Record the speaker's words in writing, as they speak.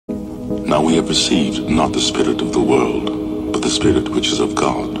Now we have received not the spirit of the world, but the Spirit which is of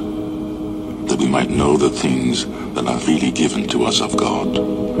God, that we might know the things that are freely given to us of God,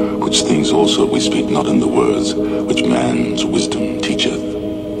 which things also we speak not in the words which man's wisdom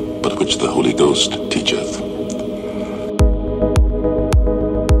teacheth, but which the Holy Ghost teacheth.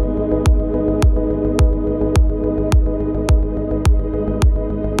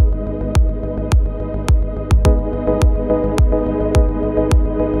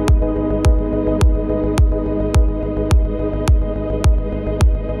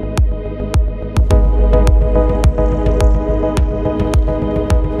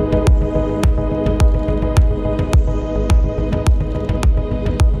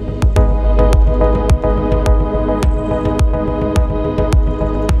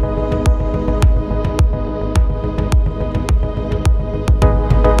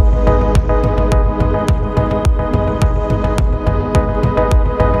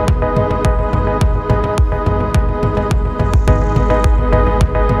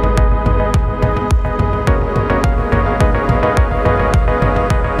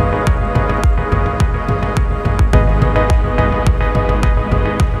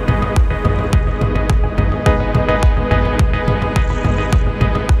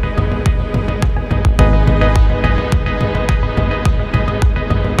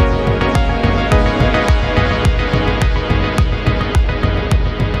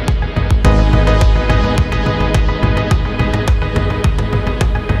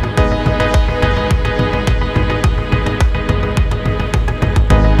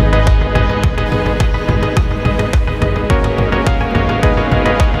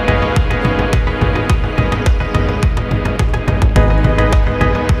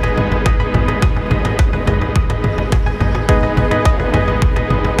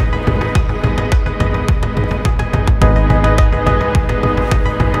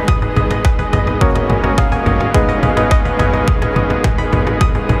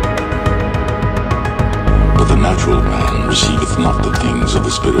 Natural man receiveth not the things of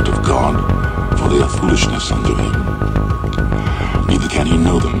the Spirit of God, for they are foolishness unto him. Neither can he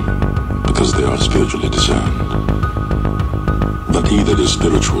know them, because they are spiritually discerned. But he that is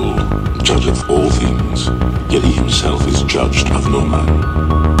spiritual judgeth all things, yet he himself is judged of no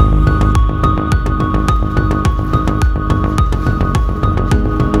man.